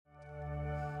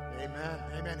Amen.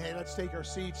 Amen. Hey, let's take our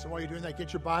seats. And while you're doing that,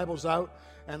 get your Bibles out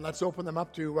and let's open them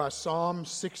up to Psalm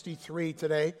 63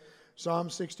 today. Psalm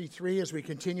 63, as we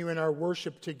continue in our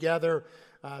Worship Together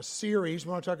series,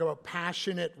 we want to talk about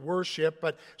passionate worship,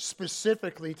 but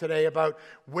specifically today about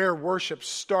where worship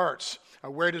starts.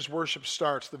 Where does worship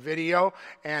start? The video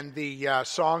and the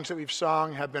songs that we've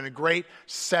sung have been a great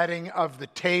setting of the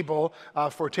table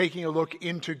for taking a look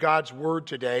into God's Word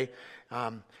today.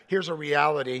 Here's a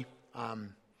reality.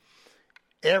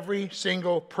 Every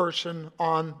single person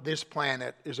on this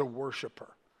planet is a worshiper.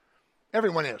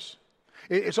 Everyone is.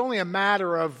 It's only a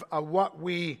matter of what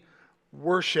we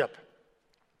worship.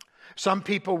 Some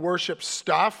people worship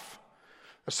stuff.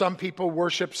 Some people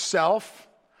worship self.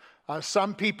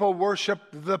 Some people worship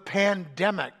the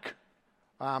pandemic.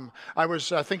 I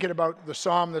was thinking about the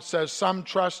psalm that says, some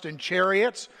trust in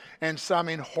chariots and some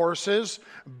in horses,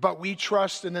 but we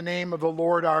trust in the name of the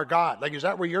Lord our God. Like, is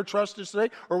that where your trust is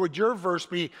today? Or would your verse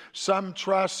be, some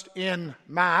trust in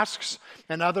masks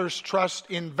and others trust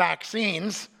in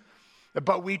vaccines,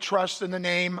 but we trust in the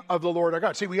name of the Lord our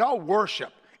God? See, we all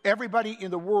worship. Everybody in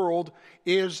the world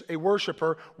is a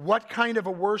worshiper. What kind of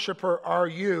a worshiper are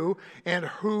you, and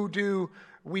who do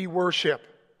we worship?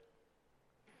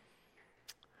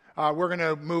 We're going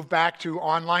to move back to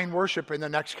online worship in the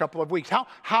next couple of weeks.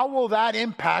 How will that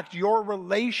impact your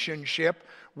relationship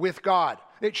with God?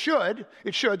 It should.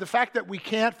 The fact that we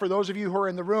can't, for those of you who are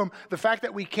in the room, the fact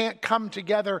that we can't come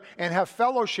together and have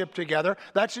fellowship together,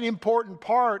 that's an important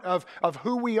part of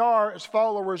who we are as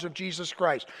followers of Jesus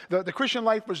Christ. The Christian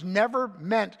life was never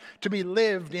meant to be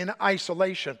lived in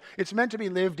isolation. It's meant to be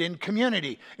lived in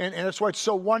community. And that's why it's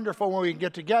so wonderful when we can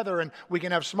get together and we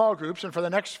can have small groups. And for the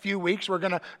next few weeks, we're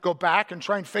going to go back and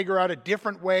try and figure out a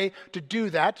different way to do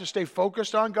that, to stay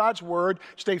focused on God's Word,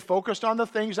 stay focused on the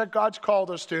things that God's called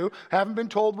us to. Haven't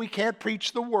been told we can't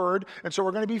preach the Word, and so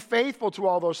we're going to be faithful to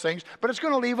all those things, but it's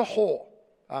going to leave a hole.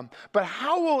 But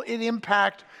how will it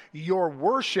impact your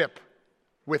worship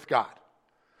with God?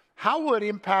 How will it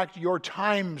impact your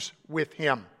times with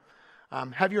Him?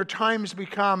 Have your times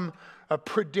become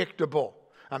predictable?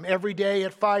 Every day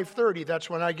at 5:30, that's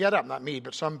when I get up. Not me,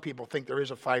 but some people think there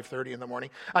is a 5:30 in the morning.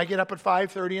 I get up at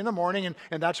 5:30 in the morning,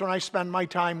 and that's when I spend my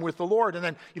time with the Lord, and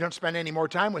then you don't spend any more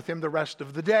time with Him the rest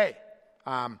of the day.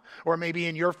 Or maybe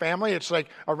in your family, it's like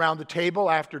around the table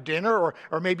after dinner,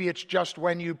 or maybe it's just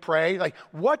when you pray. Like,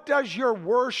 what does your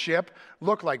worship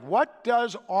look like? What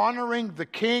does honoring the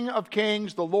King of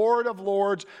Kings, the Lord of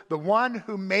Lords, the one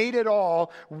who made it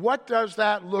all, what does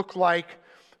that look like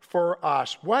for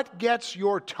us? What gets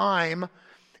your time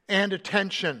and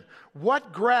attention?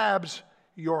 What grabs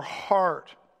your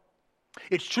heart?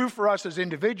 It's true for us as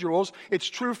individuals. It's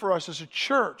true for us as a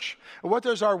church. What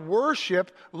does our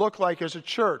worship look like as a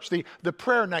church? The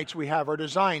prayer nights we have are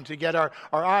designed to get our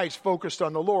eyes focused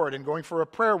on the Lord, and going for a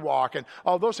prayer walk, and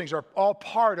all those things are all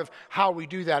part of how we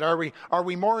do that. Are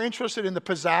we more interested in the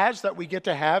pizzazz that we get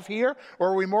to have here,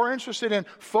 or are we more interested in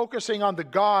focusing on the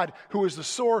God who is the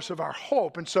source of our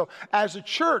hope? And so as a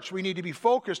church, we need to be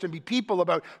focused and be people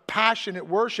about passionate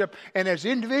worship, and as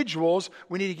individuals,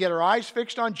 we need to get our eyes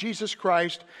fixed on Jesus Christ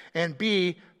and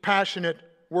be passionate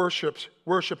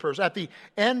worshipers. At the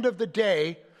end of the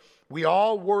day, we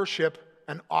all worship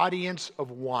an audience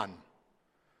of one.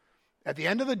 At the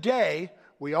end of the day,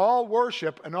 we all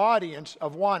worship an audience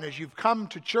of one. As you've come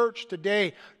to church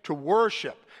today to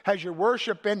worship, has your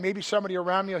worship been, maybe somebody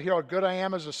around me will hear how good I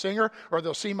am as a singer, or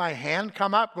they'll see my hand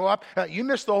go up. You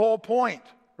missed the whole point.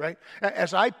 Right?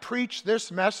 As I preach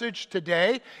this message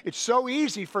today, it's so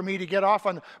easy for me to get off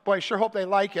on, boy, I sure hope they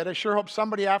like it. I sure hope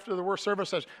somebody after the worst service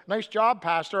says, nice job,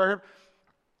 Pastor.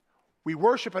 We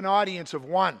worship an audience of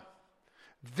one.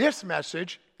 This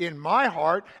message, in my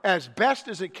heart, as best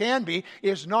as it can be,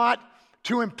 is not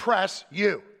to impress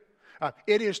you.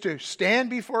 It is to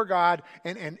stand before God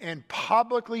and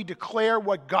publicly declare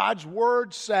what God's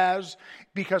Word says,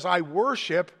 because I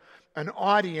worship an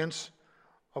audience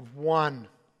of one.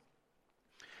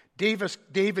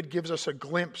 David gives us a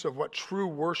glimpse of what true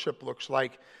worship looks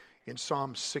like in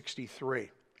Psalm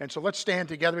 63. And so let's stand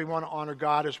together. We want to honor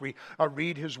God as we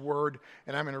read His Word.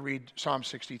 And I'm going to read Psalm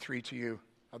 63 to you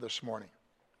this morning.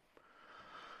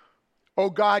 O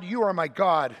God, you are my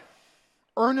God.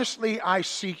 Earnestly I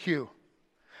seek you.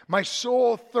 My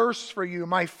soul thirsts for you.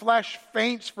 My flesh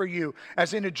faints for you,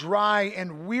 as in a dry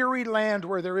and weary land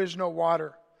where there is no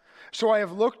water. So I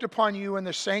have looked upon you in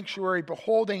the sanctuary,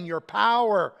 beholding your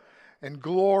power and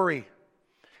glory.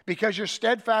 Because your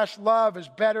steadfast love is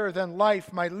better than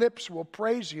life, my lips will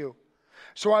praise you.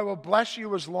 So I will bless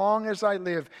you as long as I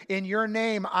live. In your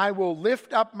name I will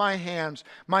lift up my hands.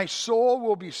 My soul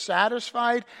will be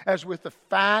satisfied as with the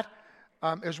fat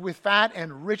as with fat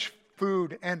and rich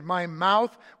food, and my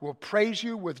mouth will praise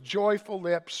you with joyful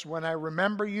lips when I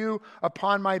remember you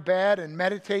upon my bed and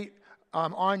meditate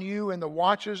on you in the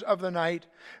watches of the night.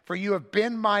 For you have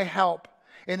been my help,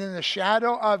 and in the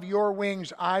shadow of your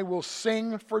wings I will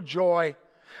sing for joy.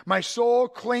 My soul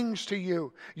clings to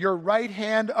you. Your right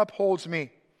hand upholds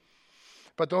me.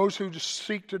 But those who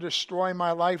seek to destroy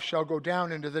my life shall go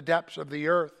down into the depths of the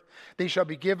earth. They shall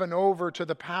be given over to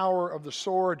the power of the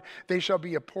sword. They shall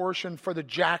be a portion for the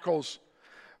jackals.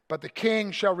 But the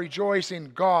king shall rejoice in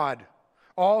God.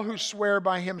 All who swear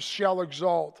by him shall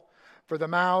exult, for the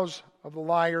mouths of the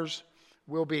liars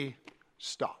will be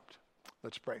stopped.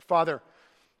 Let's pray. Father,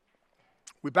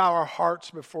 we bow our hearts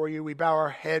before you. We bow our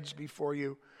heads before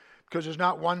you, because there's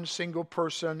not one single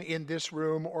person in this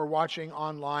room or watching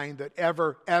online that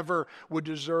ever would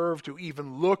deserve to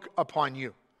even look upon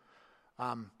you.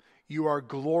 You are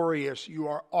glorious. You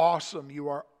are awesome. You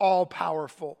are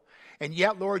all-powerful. And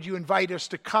yet, Lord, you invite us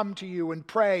to come to you and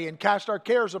pray and cast our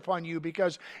cares upon you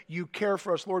because you care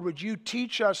for us. Lord, would you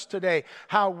teach us today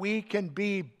how we can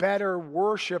be better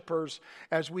worshipers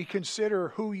as we consider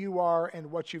who you are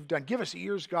and what you've done. Give us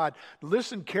ears, God.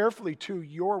 Listen carefully to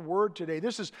your word today.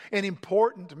 This is an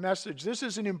important message. This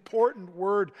is an important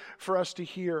word for us to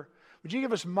hear. Would you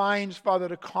give us minds, Father,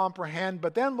 to comprehend?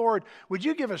 But then, Lord, would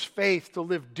you give us faith to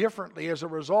live differently as a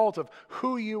result of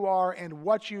who you are and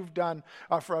what you've done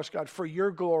for us, God, for your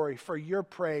glory, for your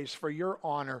praise, for your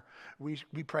honor. We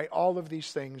pray all of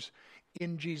these things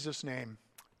in Jesus' name.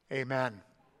 Amen.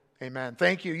 Amen.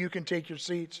 Thank you. You can take your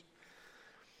seats.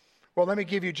 Well, let me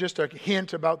give you just a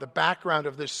hint about the background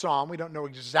of this psalm. We don't know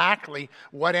exactly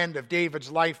what end of David's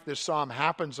life this psalm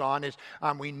happens on.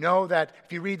 We know that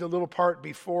if you read the little part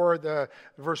before the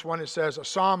verse 1, it says, a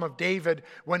psalm of David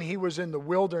when he was in the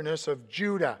wilderness of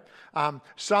Judah.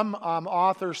 Some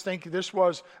authors think this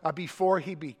was before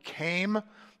he became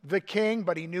the king,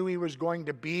 but he knew he was going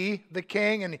to be the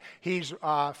king, and he's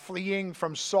fleeing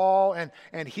from Saul,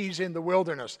 and he's in the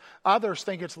wilderness. Others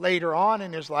think it's later on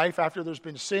in his life, after there's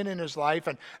been sin in his life,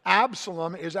 and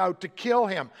Absalom is out to kill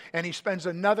him, and he spends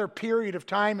another period of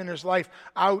time in his life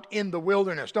out in the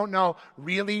wilderness. Don't know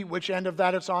really which end of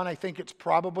that it's on. I think it's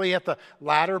probably at the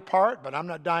latter part, but I'm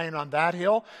not dying on that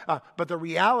hill. But the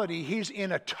reality, he's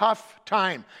in a tough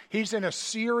time. He's in a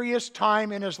serious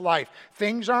time in his life.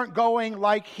 Things aren't going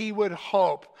like he would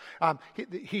hope.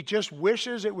 He just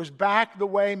wishes it was back the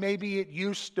way maybe it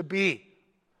used to be.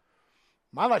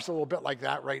 My life's a little bit like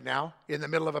that right now, in the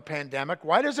middle of a pandemic.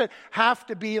 Why does it have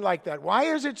to be like that? Why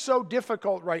is it so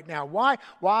difficult right now? Why?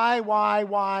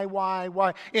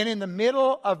 And in the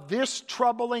middle of this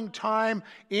troubling time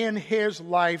in his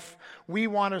life, we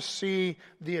want to see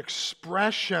the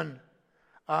expression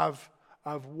of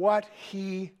what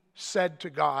he said to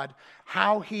God,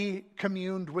 how he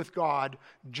communed with God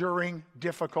during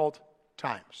difficult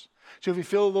times. So if you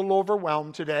feel a little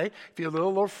overwhelmed today, if you're a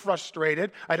little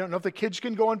frustrated, I don't know if the kids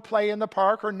can go and play in the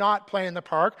park or not play in the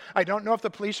park. I don't know if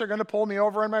the police are going to pull me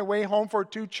over on my way home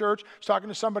to church. I was talking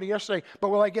to somebody yesterday, but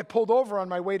will I get pulled over on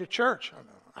my way to church?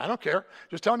 I don't care.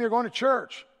 Just tell them you're going to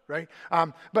church. Right?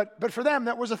 But for them,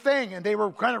 that was a thing, and they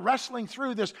were kind of wrestling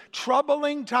through this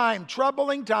troubling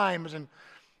times, and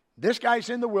this guy's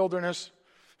in the wilderness,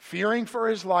 fearing for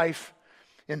his life,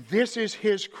 and this is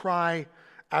his cry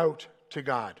out to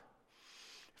God.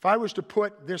 If I was to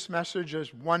put this message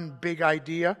as one big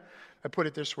idea, I put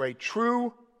it this way: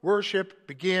 true worship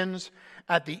begins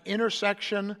at the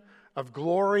intersection of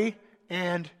glory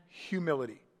and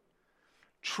humility.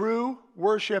 True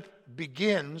worship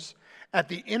begins at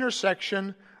the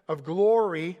intersection of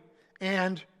glory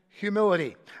and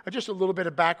humility. Just a little bit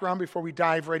of background before we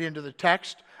dive right into the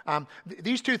text.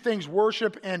 These two things,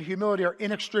 worship and humility, are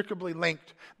inextricably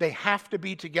linked. They have to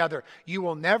be together. You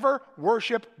will never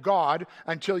worship God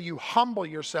until you humble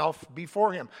yourself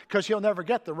before him, because he'll never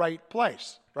get the right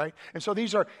place, right? And so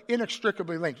these are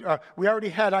inextricably linked. We already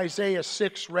had Isaiah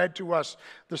 6 read to us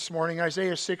this morning.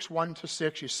 Isaiah 6,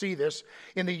 1-6. You see this.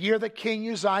 In the year that King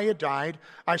Uzziah died,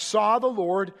 I saw the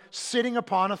Lord sitting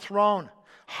upon a throne,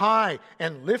 high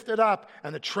and lifted up,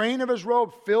 and the train of his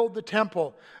robe filled the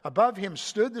temple. Above him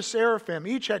stood the seraphim.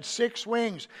 Each had 6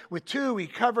 wings. With 2 he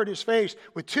covered his face.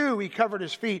 With 2 he covered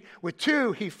his feet. With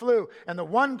 2 he flew. And the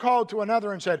one called to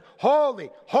another and said, Holy,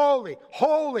 holy,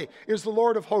 holy is the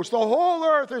Lord of hosts. The whole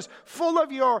earth is full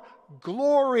of your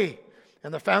glory.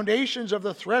 And the foundations of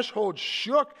the threshold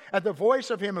shook at the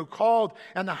voice of him who called,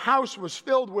 and the house was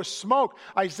filled with smoke.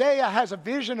 Isaiah has a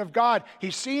vision of God.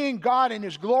 He's seeing God in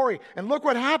his glory. And look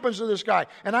what happens to this guy.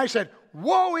 And I said,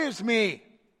 woe is me!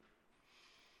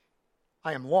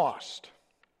 I am lost.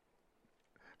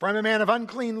 For I'm a man of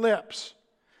unclean lips,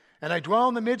 and I dwell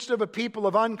in the midst of a people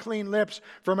of unclean lips.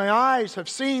 For my eyes have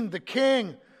seen the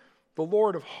King, the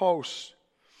Lord of hosts.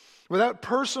 Without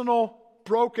personal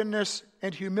brokenness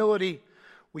and humility,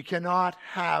 we cannot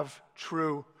have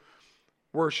true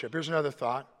worship. Here's another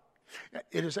thought.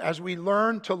 It is as we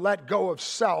learn to let go of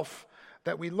self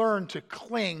that we learn to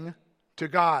cling to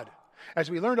God.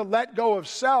 As we learn to let go of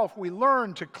self, we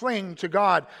learn to cling to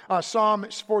God. Psalm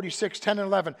 46, 10 and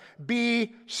 11.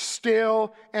 Be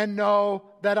still and know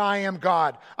that I am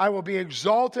God. I will be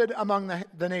exalted among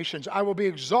the nations. I will be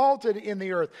exalted in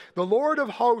the earth. The Lord of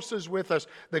hosts is with us.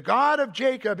 The God of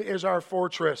Jacob is our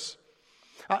fortress.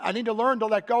 I need to learn to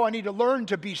let go. I need to learn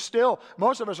to be still.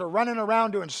 Most of us are running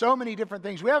around doing so many different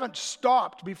things. We haven't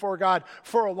stopped before God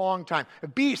for a long time.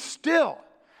 Be still.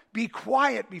 Be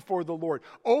quiet before the Lord.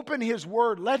 Open His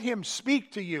word. Let Him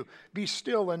speak to you. Be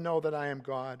still and know that I am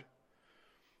God.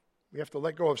 We have to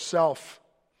let go of self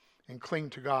and cling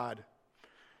to God.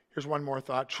 Here's one more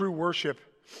thought. True worship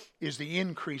is the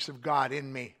increase of God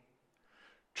in me.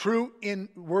 True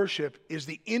worship is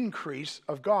the increase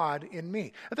of God in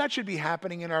me. And that should be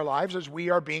happening in our lives as we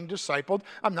are being discipled.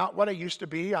 I'm not what I used to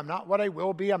be. I'm not what I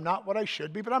will be. I'm not what I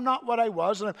should be, but I'm not what I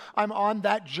was. And I'm on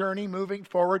that journey moving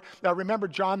forward. Now, remember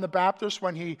John the Baptist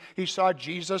when he saw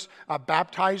Jesus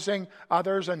baptizing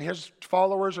others and his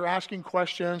followers are asking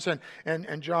questions.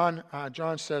 And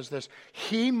John says this,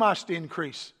 He must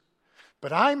increase,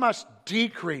 but I must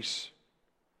decrease.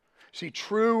 See,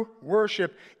 true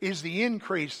worship is the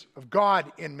increase of God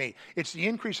in me. It's the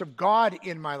increase of God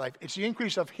in my life. It's the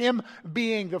increase of Him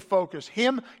being the focus,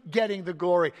 Him getting the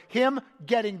glory, Him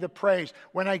getting the praise.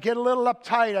 When I get a little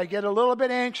uptight, I get a little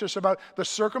bit anxious about the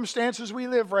circumstances we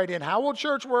live right in. How will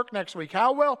church work next week?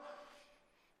 How will?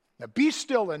 Now be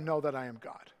still and know that I am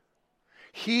God.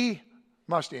 He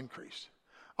must increase.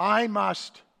 I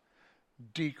must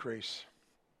decrease.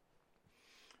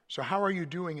 So how are you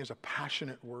doing as a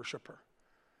passionate worshiper?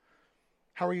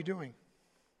 How are you doing?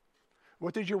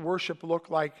 What did your worship look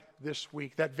like this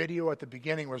week? That video at the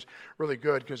beginning was really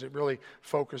good because it really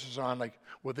focuses on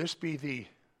will this be the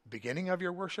beginning of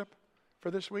your worship for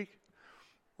this week?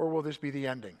 Or will this be the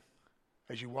ending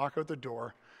as you walk out the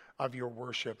door of your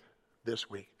worship this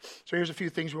week? So here's a few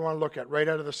things we want to look at right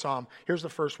out of the psalm. Here's the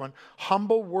first one.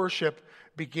 Humble worship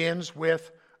begins with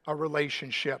a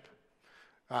relationship.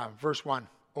 Verse 1.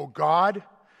 O God,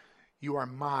 you are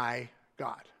my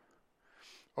God.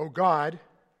 O God,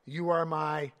 you are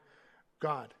my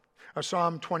God.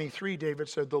 Psalm 23, David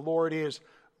said, the Lord is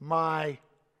my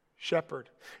shepherd.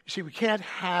 You see, we can't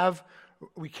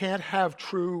have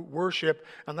true worship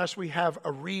unless we have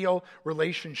a real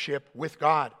relationship with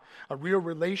God, a real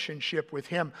relationship with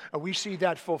Him. We see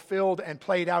that fulfilled and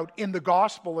played out in the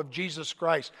gospel of Jesus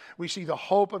Christ. We see the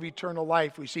hope of eternal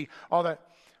life. We see all that.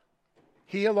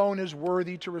 He alone is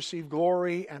worthy to receive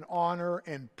glory and honor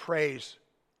and praise.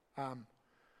 And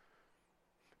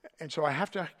so I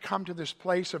have to come to this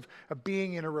place of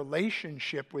being in a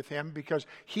relationship with Him because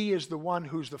He is the one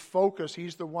who's the focus.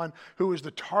 He's the one who is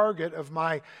the target of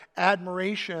my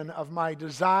admiration, of my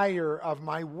desire, of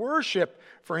my worship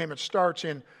for Him. It starts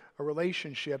in a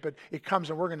relationship. It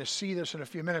comes, and we're going to see this in a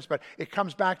few minutes, but it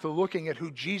comes back to looking at who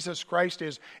Jesus Christ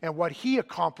is and what He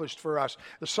accomplished for us.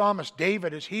 The psalmist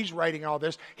David, as he's writing all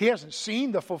this, he hasn't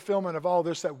seen the fulfillment of all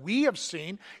this that we have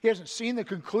seen. He hasn't seen the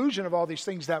conclusion of all these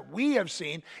things that we have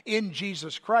seen in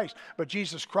Jesus Christ. But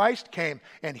Jesus Christ came,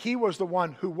 and He was the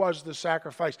one who was the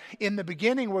sacrifice. In the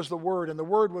beginning was the Word, and the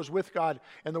Word was with God,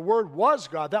 and the Word was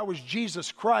God. That was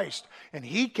Jesus Christ. And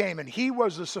He came, and He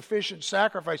was the sufficient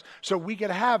sacrifice so we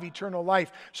could have eternal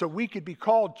life, so we could be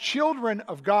called children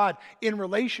of God in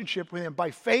relationship with Him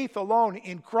by faith alone,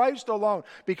 in Christ alone,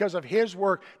 because of His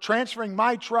work, transferring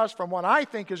my trust from what I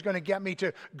think is going to get me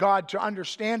to God to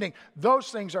understanding.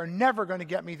 Those things are never going to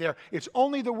get me there. It's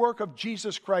only the work of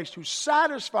Jesus Christ who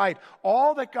satisfied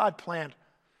all that God planned.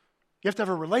 You have to have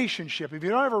a relationship. If you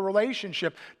don't have a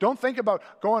relationship, don't think about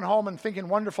going home and thinking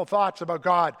wonderful thoughts about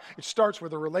God. It starts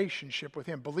with a relationship with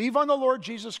Him. Believe on the Lord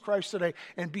Jesus Christ today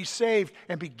and be saved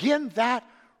and begin that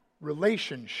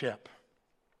relationship.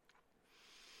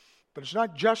 But it's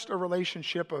not just a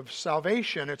relationship of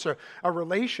salvation. It's a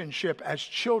relationship as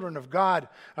children of God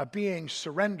being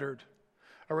surrendered.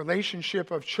 A relationship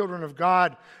of children of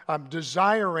God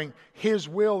desiring His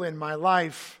will in my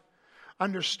life.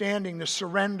 Understanding the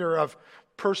surrender of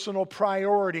personal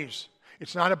priorities.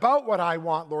 It's not about what I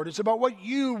want, Lord. It's about what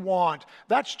you want.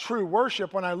 That's true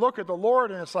worship when I look at the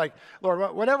Lord and it's like,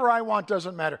 Lord, whatever I want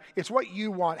doesn't matter. It's what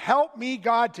you want. Help me,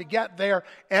 God, to get there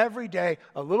every day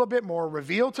a little bit more.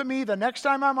 Reveal to me the next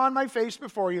time I'm on my face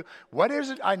before you, what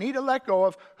is it I need to let go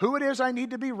of, who it is I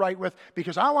need to be right with,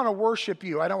 because I want to worship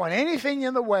you. I don't want anything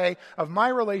in the way of my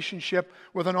relationship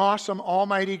with an awesome,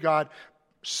 almighty God.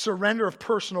 Surrender of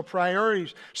personal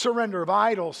priorities, surrender of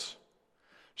idols.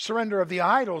 Surrender of the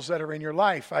idols that are in your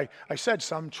life. I said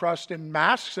some trust in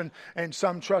masks and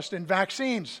some trust in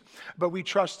vaccines, but we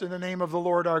trust in the name of the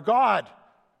Lord our God.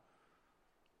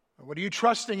 What are you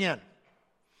trusting in?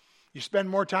 You spend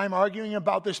more time arguing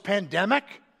about this pandemic,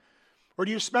 or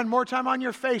do you spend more time on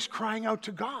your face crying out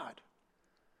to God?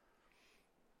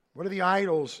 What are the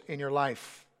idols in your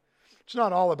life? It's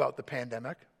not all about the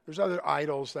pandemic. There's other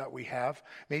idols that we have.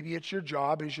 Maybe it's your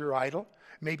job is your idol.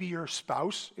 Maybe your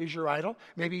spouse is your idol.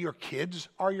 Maybe your kids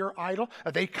are your idol.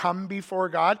 They come before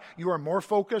God. You are more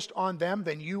focused on them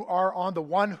than you are on the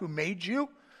one who made you.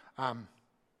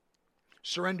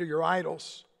 Surrender your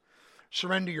idols.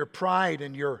 Surrender your pride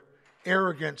and your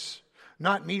arrogance.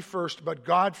 Not me first, but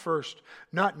God first.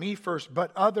 Not me first,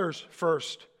 but others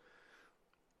first.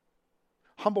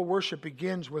 Humble worship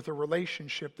begins with a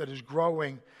relationship that is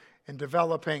growing and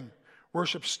developing.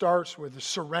 Worship starts with the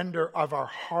surrender of our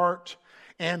heart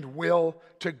and will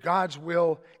to God's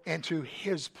will and to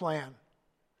His plan.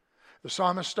 The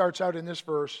psalmist starts out in this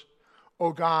verse,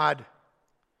 "O God,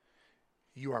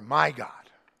 you are my God."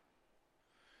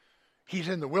 He's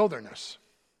in the wilderness.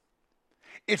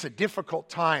 It's a difficult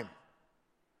time.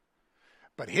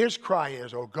 But his cry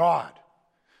is, "O God,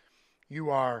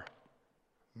 you are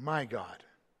my God."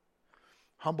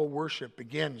 Humble worship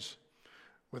begins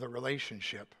with a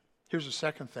relationship. Here's the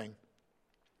second thing.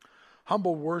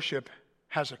 Humble worship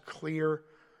has a clear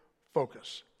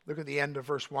focus. Look at the end of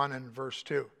verse 1 and verse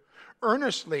 2.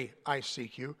 "Earnestly I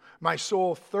seek you. My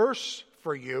soul thirsts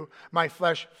for you. My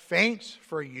flesh faints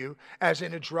for you, as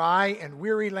in a dry and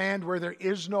weary land where there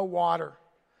is no water.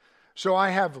 So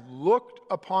I have looked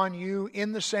upon you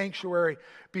in the sanctuary,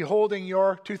 beholding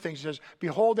your," two things, he says,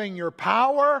 "beholding your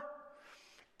power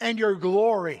and your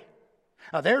glory."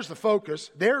 Now there's the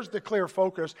focus. There's the clear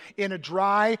focus. In a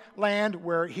dry land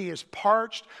where he is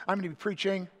parched. I'm going to be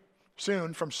preaching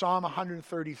soon from Psalm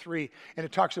 133, and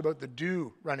it talks about the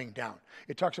dew running down.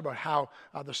 It talks about how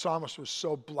the psalmist was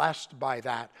so blessed by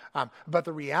that. But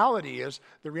the reality is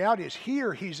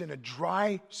here he's in a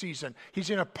dry season.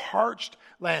 He's in a parched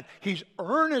land. He's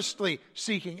earnestly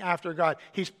seeking after God.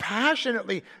 He's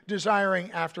passionately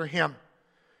desiring after Him.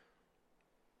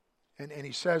 And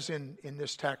he says in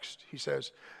this text, he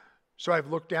says, "So I've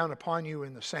looked down upon you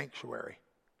in the sanctuary."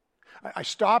 I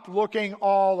stopped looking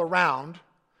all around.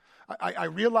 I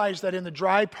realized that in the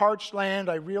dry, parched land,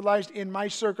 I realized in my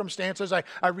circumstances,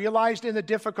 I realized in the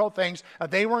difficult things,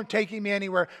 they weren't taking me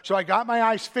anywhere. So I got my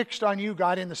eyes fixed on you,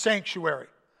 God, in the sanctuary.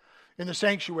 In the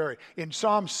sanctuary. In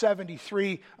Psalm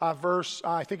 73,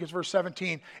 I think it's verse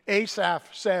 17,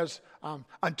 Asaph says,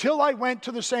 "Until I went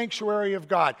to the sanctuary of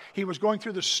God." He was going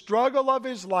through the struggle of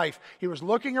his life. He was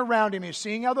looking around him. He was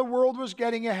seeing how the world was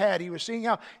getting ahead. He was seeing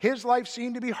how his life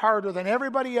seemed to be harder than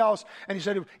everybody else. And he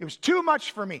said, "It was too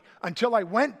much for me until I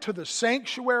went to the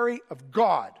sanctuary of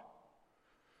God."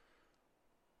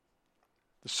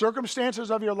 The circumstances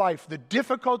of your life, the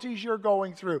difficulties you're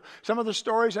going through, some of the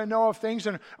stories I know of things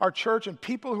in our church and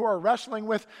people who are wrestling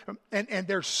with, and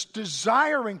they're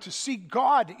desiring to seek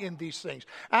God in these things,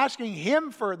 asking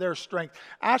Him for their strength,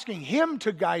 asking Him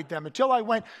to guide them until I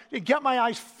went to get my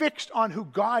eyes fixed on who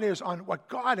God is, on what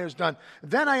God has done.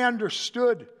 Then I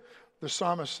understood, the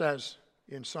psalmist says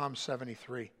in Psalm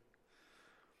 73.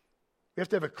 We have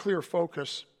to have a clear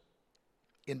focus.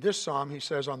 In this psalm, he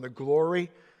says, on the glory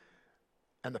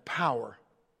and the power.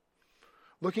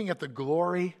 Looking at the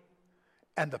glory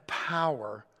and the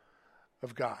power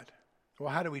of God. Well,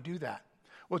 how do we do that?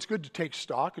 Well, it's good to take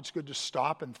stock. It's good to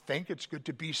stop and think. It's good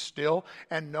to be still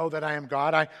and know that I am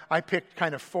God. I picked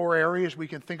kind of 4 areas we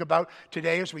can think about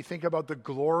today as we think about the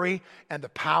glory and the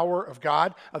power of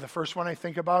God. The first one I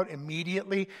think about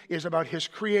immediately is about His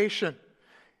creation.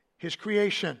 His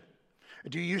creation.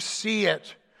 Do you see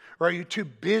it? Or are you too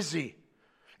busy?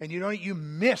 And you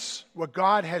miss what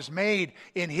God has made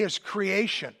in His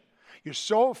creation. You're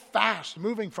so fast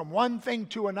moving from one thing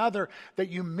to another that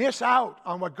you miss out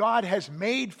on what God has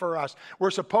made for us.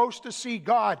 We're supposed to see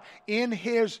God in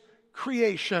His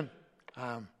creation.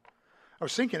 I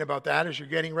was thinking about that as you're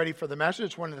getting ready for the message.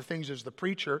 It's one of the things as the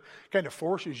preacher kind of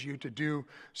forces you to do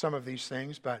some of these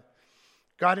things. But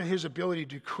God in His ability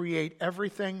to create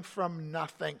everything from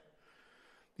nothing.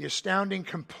 the astounding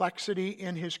complexity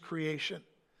in his creation,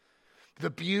 the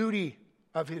beauty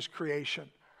of his creation.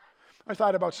 I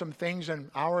thought about some things in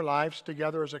our lives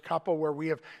together as a couple where we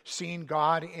have seen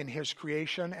God in his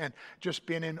creation and just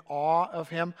been in awe of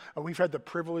him. We've had the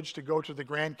privilege to go to the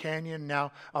Grand Canyon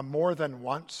now more than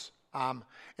once. And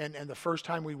the first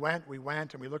time we went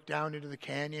and we looked down into the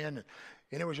canyon,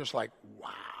 and it was just like, wow,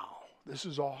 this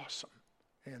is awesome.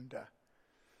 And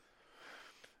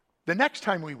the next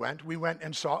time we went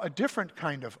and saw a different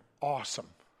kind of awesome.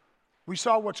 We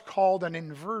saw what's called an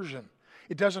inversion.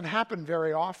 It doesn't happen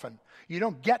very often. You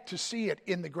don't get to see it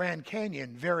in the Grand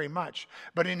Canyon very much.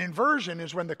 But an inversion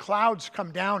is when the clouds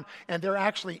come down and they're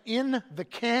actually in the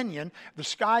canyon. The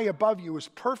sky above you is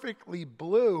perfectly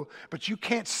blue, but you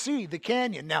can't see the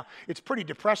canyon. Now, it's pretty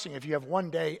depressing if you have one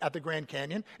day at the Grand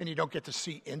Canyon and you don't get to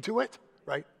see into it.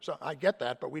 Right? So I get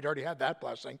that, but we'd already had that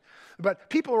blessing. But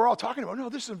people are all talking about, no,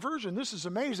 this inversion, this is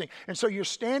amazing. And so you're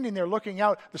standing there looking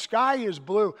out. The sky is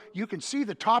blue. You can see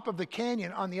the top of the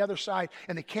canyon on the other side,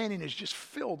 and the canyon is just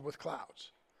filled with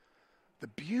clouds. The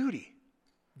beauty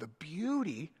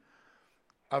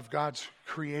of God's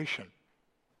creation.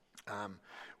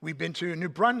 We've been to New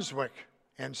Brunswick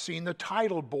and seen the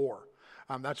tidal bore.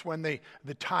 That's when the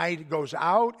tide goes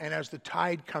out, and as the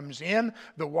tide comes in,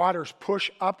 the waters push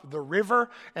up the river,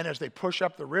 and as they push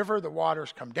up the river, the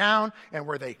waters come down, and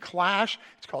where they clash,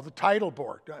 it's called the tidal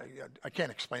bore. I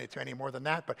can't explain it to you any more than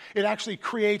that, but it actually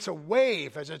creates a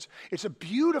wave. It's a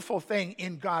beautiful thing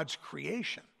in God's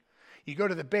creation. You go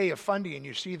to the Bay of Fundy and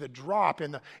you see the drop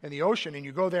in the ocean, and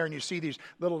you go there and you see these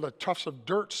little tufts of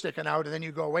dirt sticking out, and then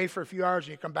you go away for a few hours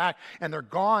and you come back and they're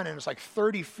gone, and it's like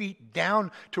 30 feet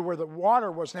down to where the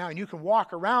water was now, and you can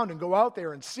walk around and go out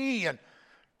there and see and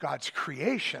God's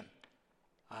creation.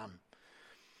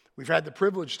 We've had the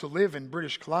privilege to live in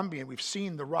British Columbia, and we've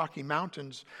seen the Rocky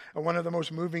Mountains. And one of the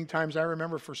most moving times I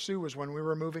remember for Sue was when we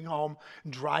were moving home.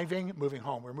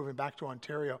 We're moving back to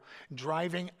Ontario,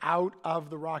 driving out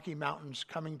of the Rocky Mountains,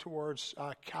 coming towards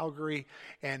Calgary,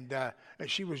 and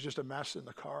she was just a mess in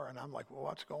the car. And I'm like, well,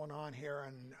 what's going on here?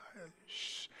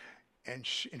 And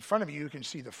in front of you can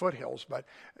see the foothills, but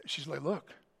she's like,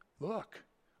 look.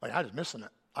 Like, I was missing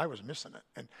it.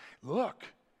 And look,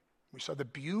 we saw the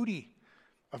beauty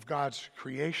of God's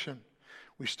creation.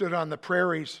 We stood on the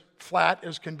prairies, flat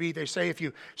as can be. They say if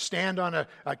you stand on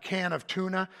a can of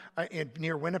tuna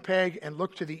near Winnipeg and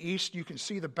look to the east, you can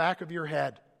see the back of your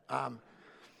head.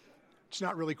 It's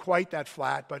not really quite that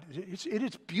flat, but it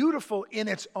is beautiful in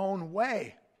its own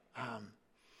way.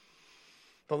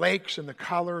 The lakes and the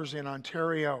colors in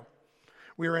Ontario.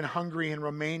 We were in Hungary and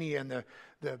Romania, and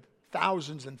the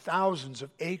thousands and thousands of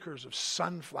acres of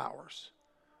sunflowers.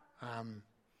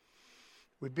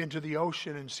 We've been to the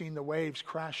ocean and seen the waves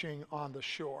crashing on the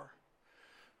shore.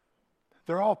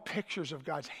 They're all pictures of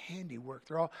God's handiwork.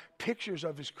 They're all pictures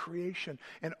of his creation.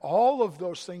 And all of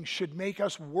those things should make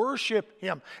us worship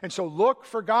him. And so look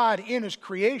for God in his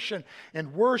creation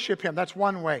and worship him. That's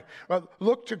one way. Well,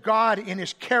 look to God in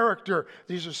his character.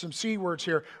 These are some C words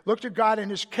here. Look to God in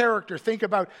his character. Think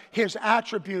about his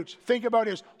attributes. Think about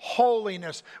his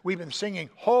holiness. We've been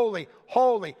singing, holy,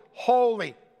 holy,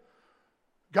 holy.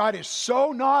 God is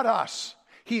so not us.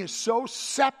 He is so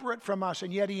separate from us,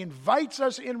 and yet he invites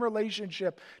us in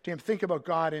relationship to him. Think about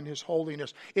God and his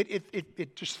holiness.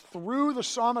 It just threw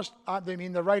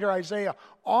the writer Isaiah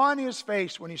on his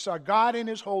face when he saw God in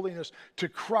his holiness to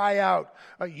cry out,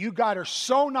 you, God, are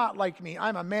so not like me.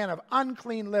 I'm a man of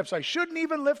unclean lips. I shouldn't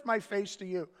even lift my face to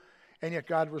you. And yet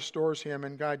God restores him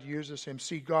and God uses him.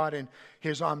 See God in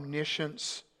his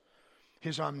omniscience.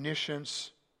 His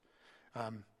omniscience.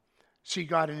 See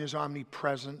God in his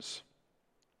omnipresence.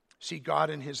 See God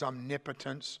in his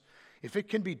omnipotence. If it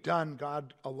can be done,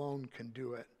 God alone can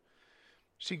do it.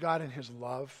 See God in his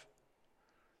love.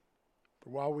 For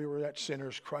while we were yet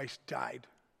sinners, Christ died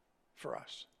for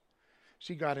us.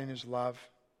 See God in his love.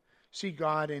 See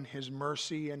God in his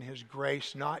mercy and his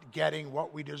grace, not getting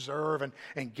what we deserve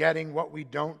and getting what we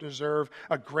don't deserve.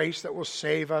 A grace that will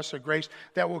save us, a grace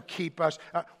that will keep us.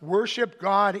 Worship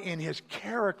God in his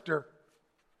character.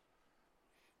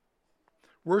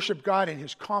 Worship God in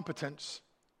his competence.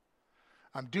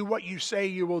 Do what you say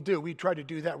you will do. We try to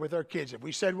do that with our kids. If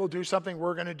we said we'll do something,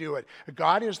 we're going to do it.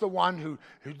 God is the one who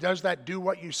does that, do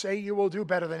what you say you will do,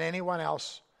 better than anyone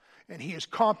else. And he is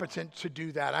competent to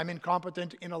do that. I'm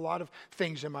incompetent in a lot of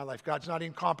things in my life. God's not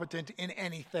incompetent in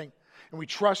anything. And we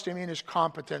trust him in his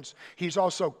competence. He's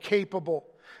also capable.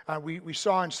 We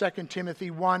saw in 2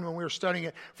 Timothy 1 when we were studying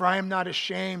it, for I am not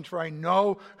ashamed, for I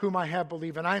know whom I have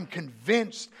believed, and I am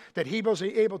convinced that he was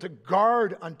able to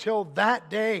guard until that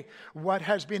day what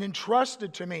has been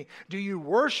entrusted to me. Do you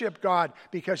worship God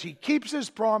because he keeps his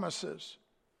promises?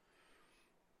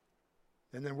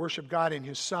 And then worship God in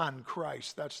his Son,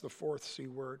 Christ. That's the fourth C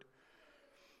word.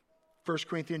 1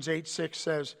 Corinthians 8:6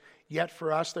 says, yet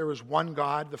for us there is one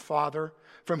God, the Father,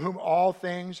 from whom all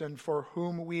things and for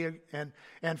whom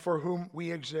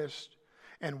we exist,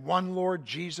 and one Lord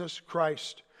Jesus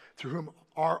Christ, through whom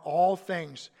are all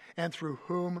things and through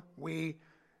whom we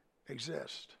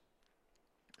exist.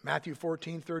 Matthew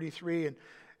 14:33,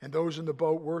 and those in the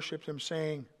boat worshiped him,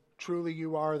 saying, truly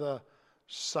you are the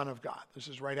Son of God. This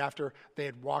is right after they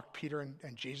had walked, Peter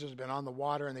and Jesus had been on the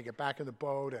water, and they get back in the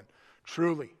boat, and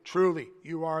truly, truly,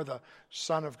 you are the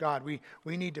Son of God. We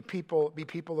need to be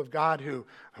people of God who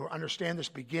understand this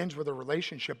begins with a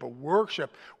relationship, but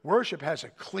worship has a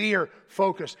clear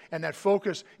focus, and that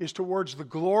focus is towards the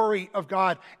glory of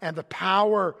God and the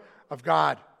power of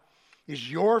God.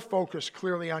 Is your focus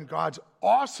clearly on God's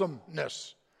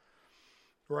awesomeness,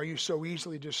 or are you so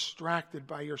easily distracted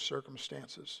by your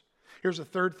circumstances? Here's the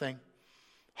third thing.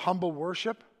 Humble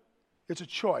worship, it's a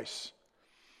choice.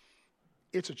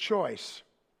 It's a choice.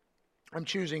 I'm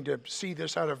choosing to see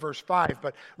this out of verse 5,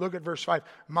 but look at verse 5.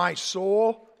 My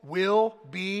soul will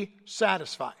be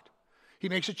satisfied. He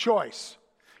makes a choice.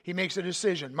 He makes a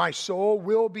decision. My soul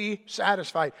will be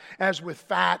satisfied, as with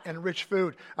fat and rich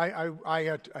food.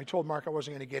 I told Mark I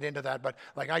wasn't going to get into that, but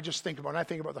when I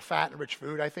think about the fat and rich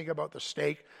food, I think about the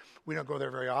steak. We don't go there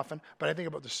very often, but I think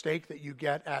about the steak that you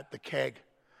get at the Keg.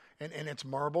 And it's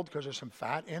marbled because there's some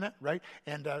fat in it, right?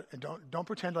 And don't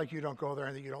pretend like you don't go there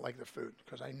and that you don't like the food,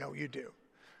 because I know you do.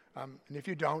 And if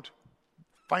you don't,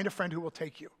 find a friend who will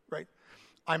take you, right?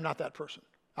 I'm not that person.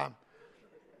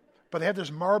 But they have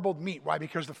this marbled meat. Why?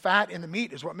 Because the fat in the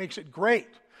meat is what makes it great.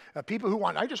 People who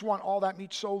I just want all that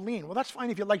meat so lean. Well, that's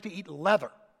fine if you like to eat leather,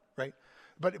 right?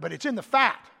 But it's in the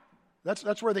fat.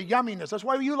 That's where the yumminess. That's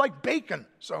why you like bacon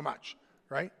so much,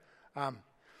 right?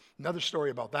 Another story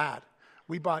about that.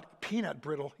 We bought peanut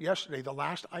brittle yesterday, the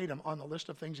last item on the list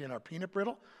of things in our peanut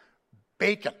brittle,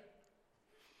 bacon.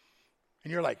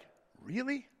 And you're like,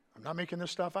 really? I'm not making this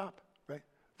stuff up, right?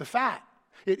 The fat.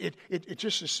 It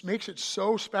just makes it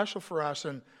so special for us.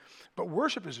 But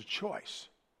worship is a choice.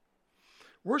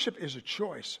 Worship is a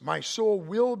choice. My soul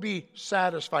will be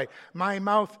satisfied. My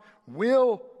mouth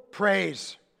will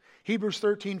praise. Hebrews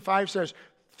 13:5 says,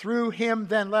 through him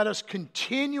then let us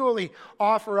continually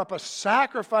offer up a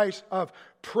sacrifice of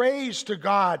praise to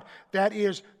God, that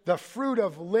is the fruit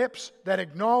of lips that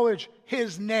acknowledge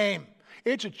his name.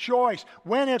 It's a choice.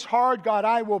 When it's hard, God,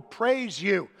 I will praise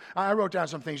you. I wrote down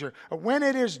some things here. When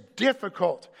it is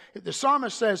difficult, the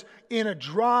psalmist says, in a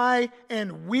dry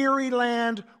and weary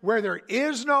land where there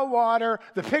is no water,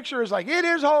 the picture is like, it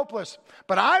is hopeless,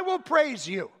 but I will praise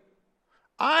you.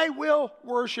 I will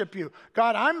worship you.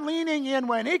 God, I'm leaning in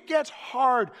when it gets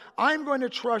hard. I'm going to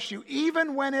trust you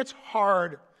even when it's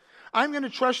hard. I'm going to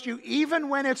trust you even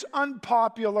when it's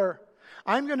unpopular.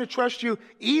 I'm going to trust you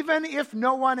even if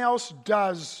no one else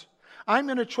does. I'm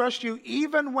going to trust you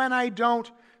even when I don't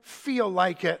feel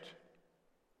like it.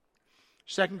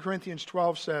 2 Corinthians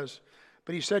 12 says,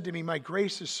 but he said to me, my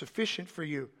grace is sufficient for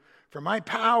you, for my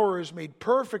power is made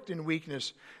perfect in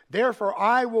weakness. Therefore,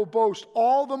 I will boast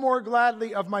all the more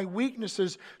gladly of my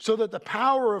weaknesses, so that the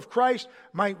power of Christ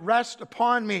might rest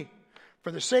upon me.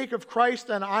 For the sake of Christ,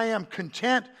 then, I am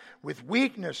content with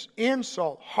weakness,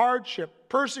 insult, hardship,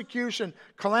 persecution,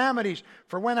 calamities.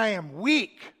 For when I am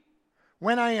weak,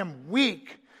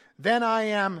 then I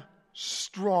am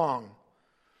strong.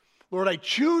 Lord, I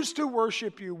choose to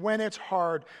worship you when it's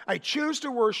hard. I choose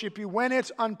to worship you when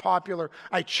it's unpopular.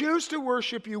 I choose to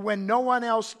worship you when no one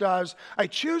else does. I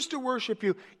choose to worship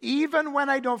you even when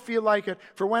I don't feel like it.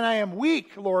 For when I am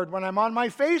weak, Lord, when I'm on my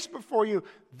face before you,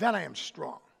 then I am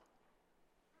strong.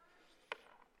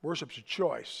 Worship's a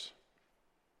choice.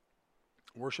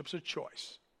 Worship's a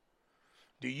choice.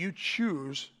 Do you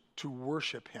choose to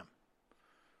worship him?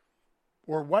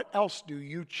 Or what else do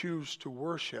you choose to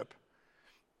worship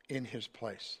in his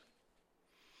place?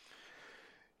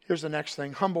 Here's the next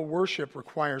thing. Humble worship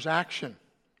requires action.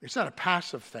 It's not a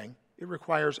passive thing. It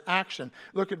requires action.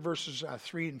 Look at verses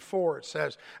 3 and 4. It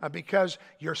says, because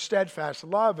your steadfast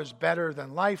love is better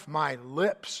than life, my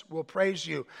lips will praise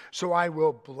you. So I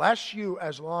will bless you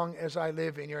as long as I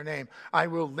live in your name. I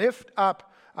will lift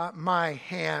up my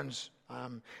hands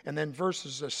And then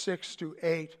verses 6 to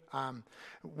 8.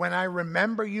 When I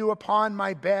remember you upon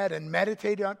my bed and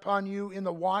meditate upon you in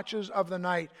the watches of the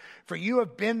night, for you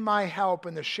have been my help.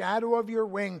 In the shadow of your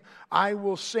wing, I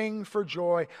will sing for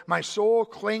joy. My soul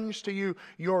clings to you.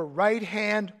 Your right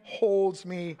hand holds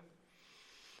me.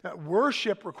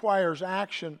 Worship requires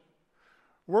action.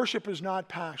 Worship is not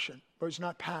passion, or it's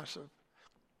not passive.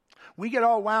 We get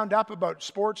all wound up about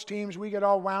sports teams. We get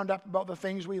all wound up about the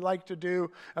things we like to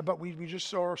do, but we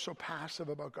just are so passive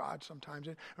about God sometimes.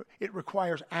 It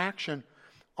requires action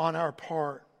on our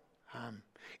part.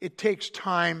 It takes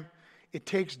time. It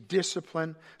takes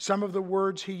discipline. Some of the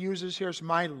words he uses here is,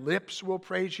 my lips will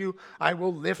praise you. I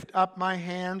will lift up my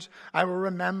hands. I will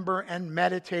remember and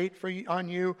meditate on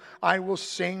you. I will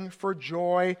sing for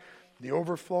joy, the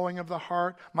overflowing of the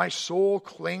heart. My soul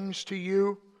clings to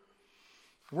you.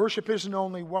 Worship isn't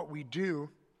only what we do.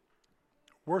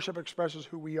 Worship expresses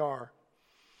who we are.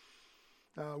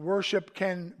 Worship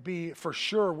can be, for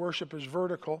sure, worship is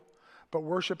vertical, but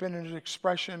worship in its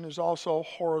expression is also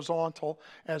horizontal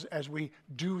as we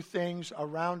do things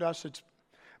around us,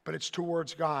 but it's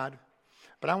towards God.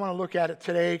 But I want to look at it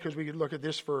today because we could look at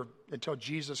this until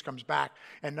Jesus comes back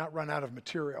and not run out of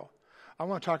material. I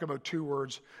want to talk about two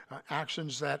words,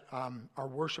 actions that are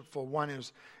worshipful.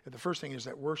 The first thing is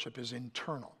that worship is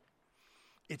internal.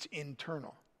 It's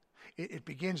internal. It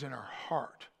begins in our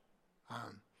heart.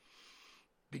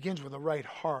 Begins with a right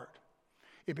heart.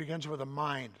 It begins with a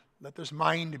mind. Let this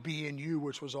mind be in you,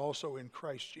 which was also in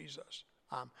Christ Jesus.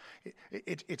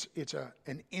 It's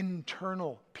an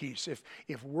internal piece.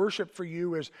 If worship for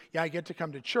you is, I get to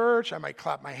come to church, I might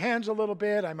clap my hands a little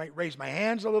bit, I might raise my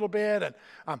hands a little bit,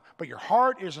 but your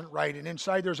heart isn't right, and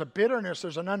inside there's a bitterness,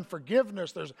 there's an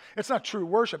unforgiveness, it's not true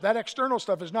worship. That external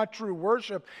stuff is not true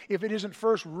worship if it isn't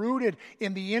first rooted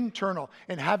in the internal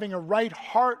and having a right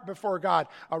heart before God,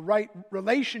 a right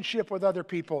relationship with other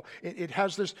people. It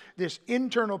has this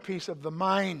internal piece of the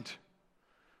mind.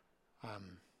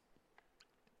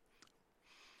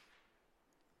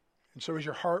 And so is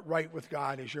your heart right with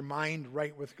God? Is your mind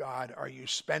right with God? Are you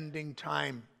spending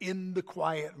time in the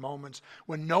quiet moments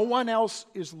when no one else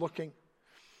is looking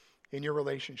in your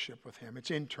relationship with Him?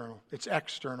 It's internal. It's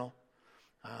external.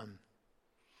 I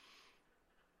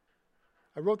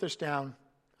wrote this down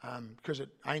because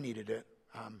I needed it.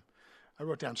 I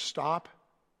wrote down stop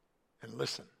and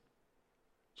listen.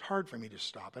 It's hard for me to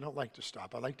stop. I don't like to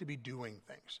stop. I like to be doing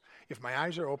things. If my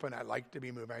eyes are open, I like to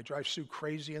be moving. I drive Sue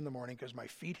crazy in the morning because my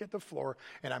feet hit the floor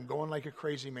and I'm going like a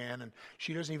crazy man, and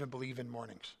she doesn't even believe in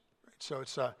mornings. Right?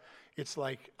 So it's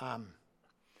like I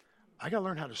got to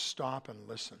learn how to stop and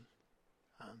listen.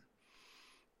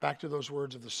 Back to those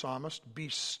words of the psalmist, be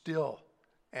still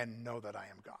and know that I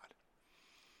am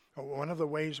God. One of the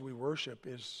ways we worship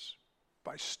is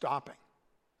by stopping.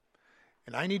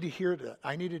 And I need to hear that.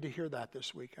 I needed to hear that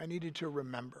this week. I needed to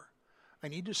remember. I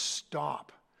need to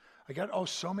stop. I got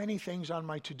so many things on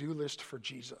my to-do list for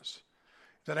Jesus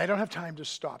that I don't have time to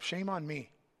stop. Shame on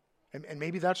me. And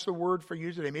maybe that's the word for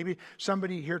you today. Maybe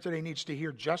somebody here today needs to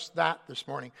hear just that this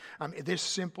morning. This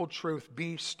simple truth,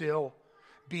 be still,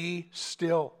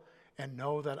 and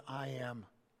know that I am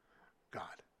God.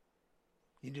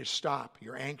 You need to stop.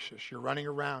 You're anxious. You're running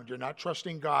around. You're not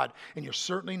trusting God. And you're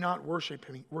certainly not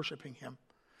worshiping Him.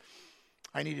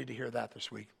 I needed to hear that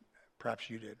this week. Perhaps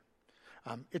you did.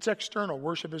 It's external.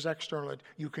 Worship is external.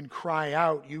 You can cry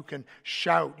out. You can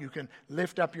shout. You can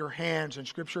lift up your hands. In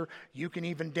Scripture, you can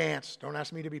even dance. Don't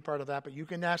ask me to be part of that, but you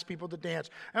can ask people to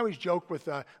dance. I always joke with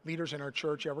leaders in our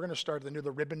church. We're going to start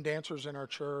the ribbon dancers in our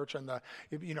church. And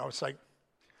it's like,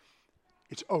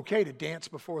 it's okay to dance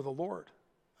before the Lord.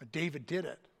 David did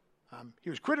it. He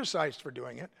was criticized for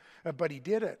doing it, but he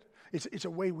did it. It's a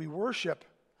way we worship.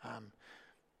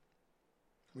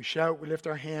 We shout, we lift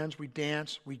our hands, we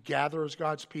dance, we gather as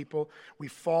God's people. We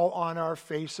fall on our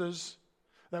faces.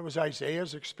 That was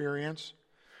Isaiah's experience.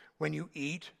 When you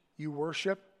eat, you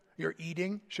worship. Your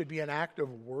eating should be an act of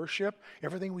worship.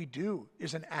 Everything we do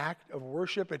is an act of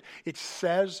worship. It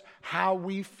says how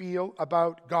we feel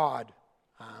about God.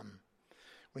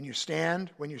 When you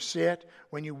stand, when you sit,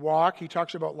 when you walk, he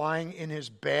talks about lying in his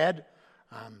bed.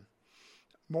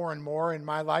 More and more in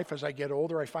my life as I get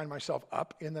older, I find myself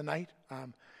up in the night.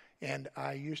 And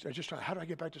I just thought, how do I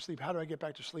get back to sleep? How do I get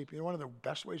back to sleep? One of the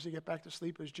best ways to get back to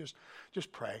sleep is just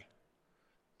pray.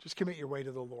 Just commit your way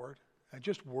to the Lord. And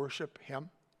just worship Him.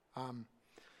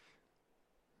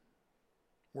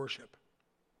 Worship.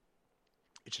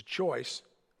 It's a choice.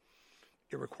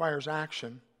 It requires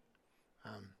action.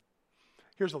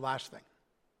 Here's the last thing.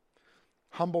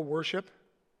 Humble worship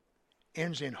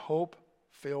ends in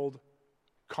hope-filled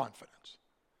confidence.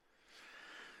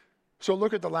 So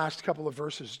look at the last couple of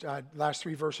verses, last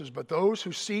three verses. But those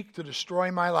who seek to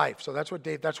destroy my life. So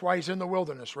that's why he's in the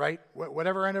wilderness, right?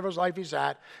 Whatever end of his life he's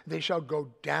at, they shall go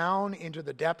down into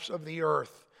the depths of the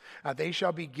earth. They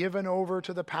shall be given over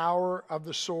to the power of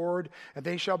the sword, and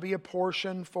they shall be a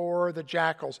portion for the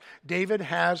jackals. David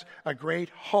has a great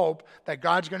hope that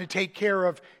God's going to take care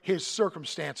of his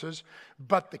circumstances,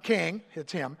 but the king,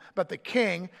 it's him, but the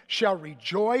king shall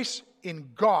rejoice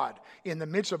in God in the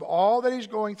midst of all that he's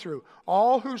going through.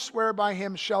 All who swear by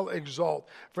him shall exult,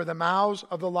 for the mouths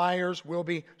of the liars will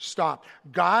be stopped.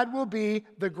 God will be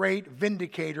the great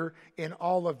vindicator in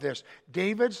all of this.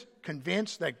 David's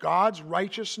convinced that God's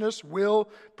righteousness will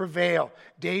prevail.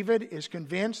 David is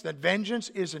convinced that vengeance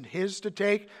isn't his to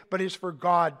take, but is for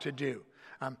God to do.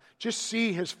 Just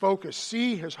see his focus,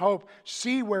 see his hope,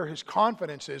 see where his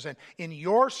confidence is. And in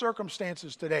your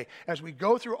circumstances today, as we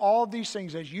go through all of these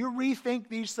things, as you rethink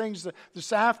these things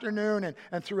this afternoon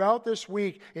and throughout this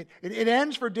week, it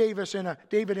ends for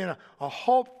David in a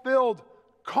hope-filled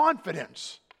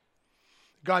confidence.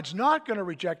 God's not going to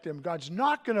reject him. God's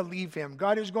not going to leave him.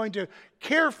 God is going to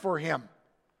care for him.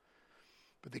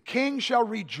 But the king shall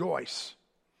rejoice.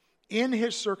 In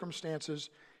his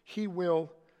circumstances, he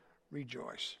will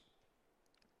rejoice.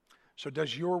 So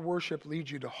does your worship lead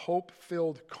you to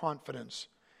hope-filled confidence,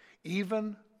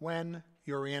 even when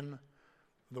you're in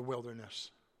the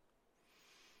wilderness?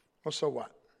 Well, so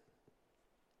what?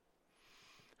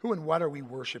 Who and what are we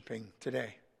worshiping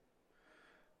today?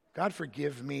 God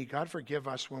forgive me, God forgive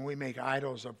us when we make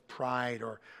idols of pride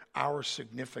or our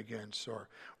significance or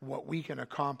what we can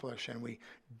accomplish, and we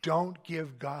don't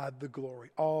give God the glory.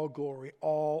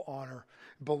 All honor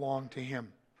belong to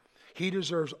him. He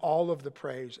deserves all of the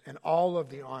praise and all of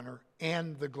the honor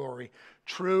and the glory.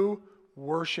 True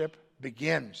worship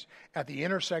begins at the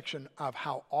intersection of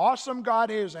how awesome God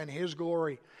is and his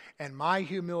glory, and my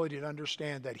humility to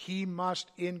understand that he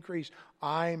must increase,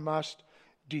 I must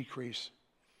decrease.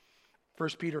 1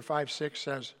 Peter 5:6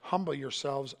 says, humble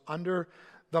yourselves under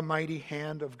the mighty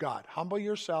hand of God. Humble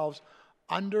yourselves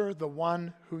under the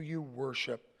one who you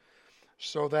worship,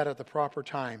 so that at the proper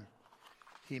time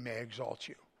he may exalt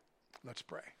you. Let's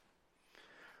pray.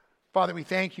 Father, we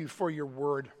thank you for your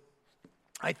word.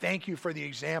 I thank you for the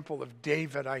example of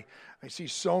David. I see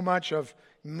so much of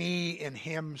me in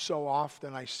him so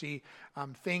often. I see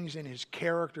things in his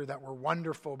character that were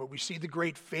wonderful, but we see the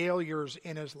great failures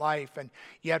in his life. And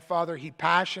yet, Father, he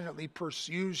passionately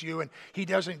pursues you, and he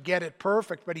doesn't get it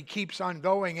perfect, but he keeps on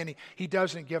going, and he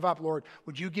doesn't give up. Lord,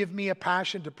 would you give me a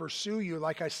passion to pursue you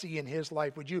like I see in his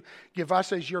life? Would you give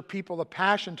us as your people a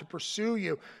passion to pursue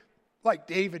you like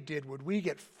David did? Would we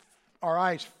get our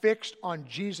eyes fixed on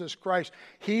Jesus Christ?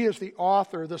 He is the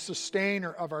author, the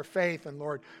sustainer of our faith. And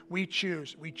Lord, we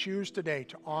choose today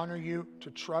to honor you,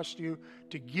 to trust you,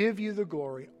 to give you the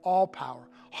glory, all power,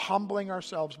 humbling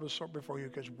ourselves before you,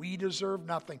 because we deserve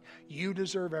nothing. You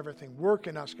deserve everything. Work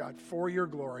in us, God, for your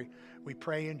glory. We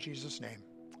pray in Jesus' name.